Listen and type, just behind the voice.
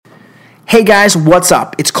Hey guys, what's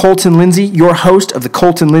up? It's Colton Lindsay, your host of the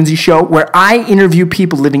Colton Lindsay Show, where I interview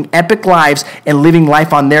people living epic lives and living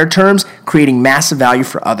life on their terms, creating massive value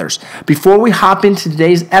for others. Before we hop into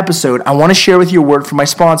today's episode, I want to share with you a word from my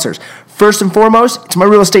sponsors. First and foremost, it's my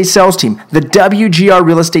real estate sales team, the WGR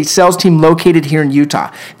Real Estate Sales Team located here in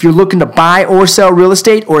Utah. If you're looking to buy or sell real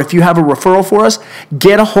estate, or if you have a referral for us,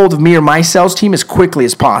 get a hold of me or my sales team as quickly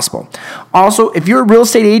as possible. Also, if you're a real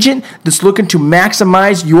estate agent that's looking to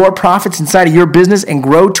maximize your profits inside of your business and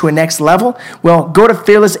grow to a next level, well, go to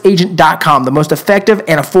fearlessagent.com, the most effective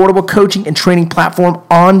and affordable coaching and training platform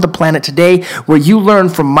on the planet today, where you learn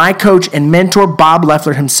from my coach and mentor, Bob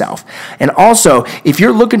Leffler himself. And also, if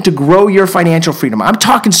you're looking to grow your financial freedom, I'm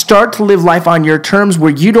talking start to live life on your terms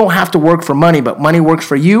where you don't have to work for money, but money works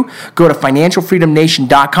for you, go to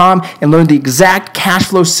financialfreedomnation.com and learn the exact cash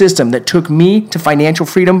flow system that took me to financial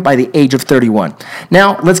freedom by the age of 31.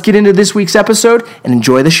 Now, let's get into this week's episode and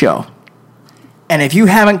enjoy the show. And if you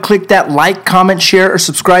haven't clicked that like, comment, share, or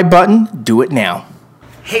subscribe button, do it now.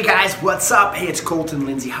 Hey guys, what's up? Hey, it's Colton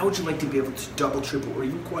Lindsay. How would you like to be able to double, triple, or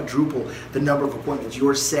even quadruple the number of appointments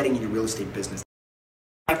you're setting in your real estate business?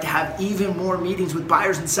 Like to have even more meetings with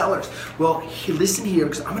buyers and sellers? Well, listen here,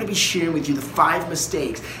 because I'm going to be sharing with you the 5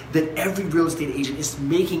 mistakes that every real estate agent is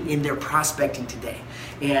making in their prospecting today.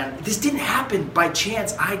 And this didn't happen by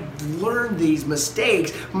chance. I learned these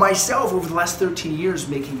mistakes myself over the last 13 years,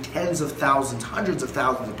 making tens of thousands, hundreds of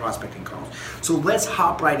thousands of prospecting calls. So let's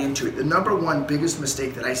hop right into it. The number one biggest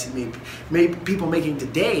mistake that I see people making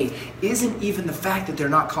today isn't even the fact that they're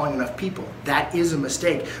not calling enough people. That is a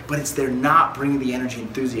mistake, but it's they're not bringing the energy and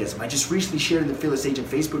enthusiasm. I just recently shared in the Fearless Agent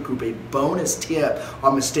Facebook group a bonus tip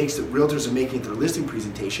on mistakes that realtors are making at their listing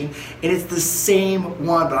presentation, and it's the same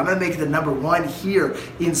one, but I'm going to make it the number one here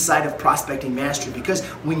inside of Prospecting Mastery, because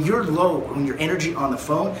when you're low, when your energy on the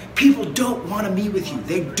phone, people don't want to meet with you.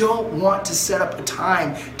 They don't want to set up a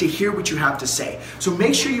time to hear what you have to say. So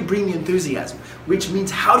make sure you bring the enthusiasm, which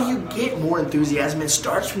means how do you get more enthusiasm? It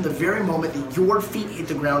starts from the very moment that your feet hit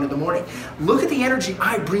the ground in the morning. Look at the energy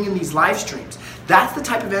I bring in these live streams. That's the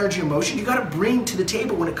type of energy and emotion you got to bring to the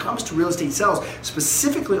table when it comes to real estate sales,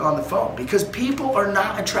 specifically on the phone, because people are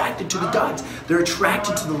not attracted to the duds. They're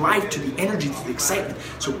attracted to the life, to the energy, to the excitement.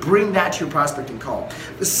 So bring that to your prospecting call.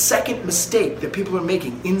 The second mistake that people are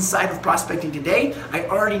making inside of prospecting today, I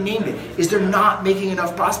already named it, is they're not making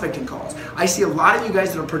enough prospecting calls. I see a lot of you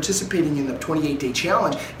guys that are participating in the 28-day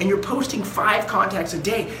challenge, and you're posting 5 contacts a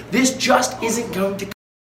day. This just isn't going to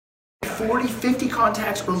 40, 50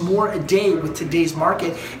 contacts or more a day with today's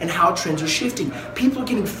market and how trends are shifting. People are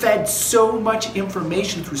getting fed so much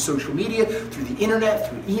information through social media, through the internet,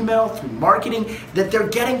 through email, through marketing, that they're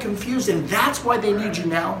getting confused, and that's why they need you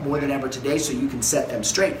now more than ever today, so you can set them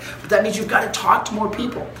straight. But that means you've got to talk to more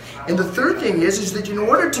people. And the third thing is that in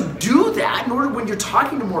order to do that, when you're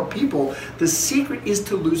talking to more people, the secret is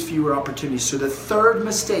to lose fewer opportunities. So the third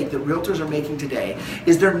mistake that realtors are making today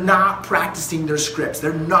is they're not practicing their scripts.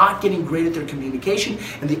 They're not getting great at their communication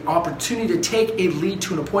and the opportunity to take a lead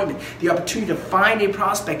to an appointment, the opportunity to find a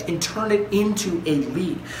prospect and turn it into a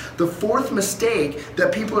lead. The fourth mistake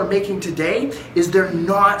that people are making today is they're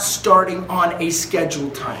not starting on a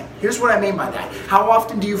scheduled time. Here's what I mean by that. How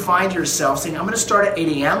often do you find yourself saying, I'm going to start at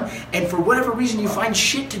 8 a.m. and for whatever reason you find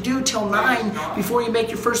shit to do till 9 before you make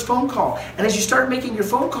your first phone call. And as you start making your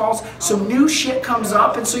phone calls, some new shit comes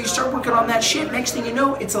up, and so you start working on that shit. Next thing you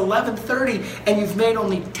know, it's 11:30 and you've made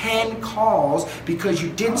only 10 calls because you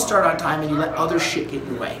didn't start on time and you let other shit get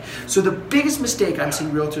in your way. So the biggest mistake I'm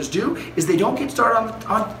seeing realtors do is they don't get started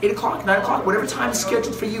on 8 o'clock, 9 o'clock, whatever time is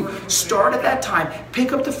scheduled for you. Start at that time,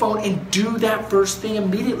 pick up the phone and do that first thing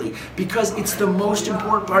immediately, because it's the most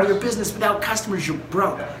important part of your business. Without customers, you're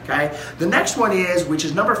broke, okay? The next one is, which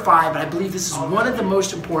is number 5, and I believe this is one of the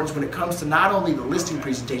most important when it comes to not only the listing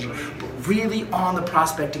presentation, but really on the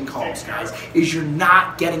prospecting calls, guys, is you're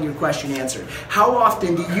not getting your question answered. How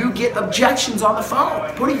often do you get objections on the phone?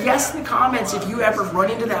 Put a yes in the comments if you ever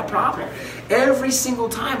run into that problem. Every single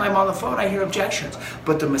time I'm on the phone, I hear objections.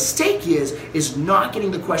 But the mistake is not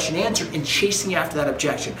getting the question answered and chasing after that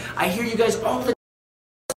objection. I hear you guys all the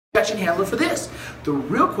objection handler for this. The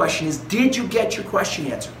real question is, did you get your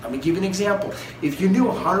question answered? Let me give you an example. If you knew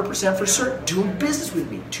 100% for certain doing business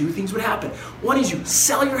with me, 2 things would happen. One is you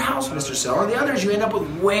sell your house, Mr. Seller. The other is you end up with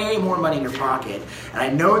way more money in your pocket. And I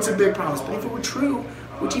know it's a big promise, but if it were true,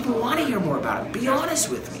 would you even want to hear more about it? Be honest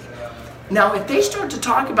with me. Now, if they start to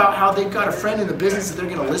talk about how they've got a friend in the business that they're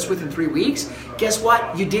going to list with in 3 weeks, guess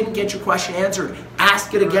what? You didn't get your question answered.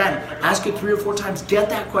 Ask it again. Ask it 3 or 4 times. Get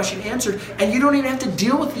that question answered. And you don't even have to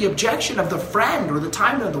deal with the objection of the friend or the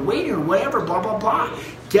time or the waiting or whatever, blah, blah, blah.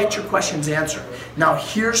 get your questions answered. Now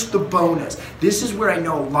here's the bonus. This is where I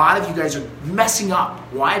know a lot of you guys are messing up.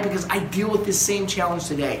 Why? Because I deal with this same challenge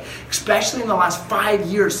today, especially in the last 5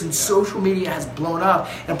 years since social media has blown up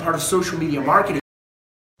and part of social media marketing.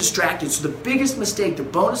 Distracted. So the biggest mistake, the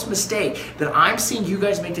bonus mistake that I'm seeing you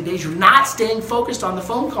guys make today is you're not staying focused on the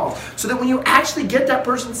phone calls. So that when you actually get that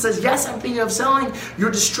person that says, yes, I'm thinking of selling, you're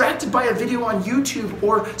distracted by a video on YouTube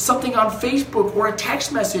or something on Facebook or a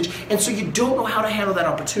text message, and so you don't know how to handle that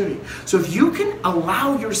opportunity. So if you can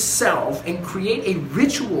allow yourself and create a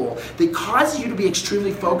ritual that causes you to be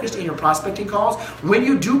extremely focused in your prospecting calls, when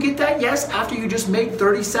you do get that yes after you just made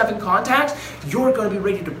 37 contacts, you're going to be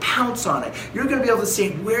ready to pounce on it. You're going to be able to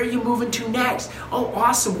say, where are you moving to next? Oh,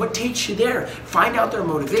 awesome. What takes you there? Find out their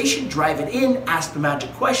motivation, drive it in, ask the magic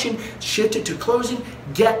question, shift it to closing,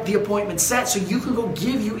 get the appointment set so you can go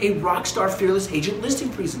give you a Rockstar Fearless Agent listing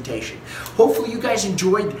presentation. Hopefully you guys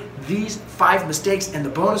enjoyed these 5 mistakes and the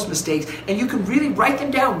bonus mistakes, and you can really write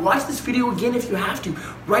them down. Watch this video again if you have to.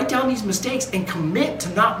 Write down these mistakes and commit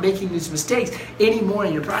to not making these mistakes anymore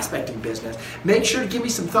in your prospecting business. Make sure to give me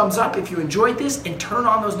some thumbs up if you enjoyed this and turn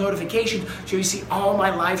on those notifications so you see all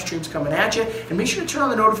my live streams coming at you. And make sure to turn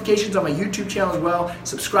on the notifications on my YouTube channel as well.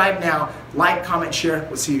 Subscribe now, like, comment, share.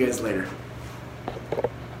 We'll see you guys later.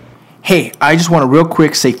 Hey, I just want to real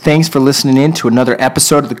quick say thanks for listening in to another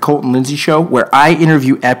episode of the Colton Lindsay Show, where I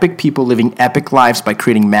interview epic people living epic lives by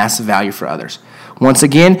creating massive value for others. Once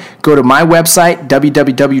again, go to my website,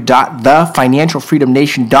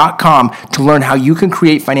 www.thefinancialfreedomnation.com, to learn how you can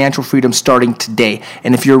create financial freedom starting today.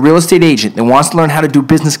 And if you're a real estate agent that wants to learn how to do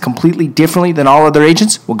business completely differently than all other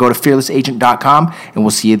agents, we'll go to fearlessagent.com and we'll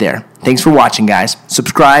see you there. Thanks for watching, guys.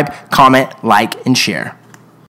 Subscribe, comment, like, and share.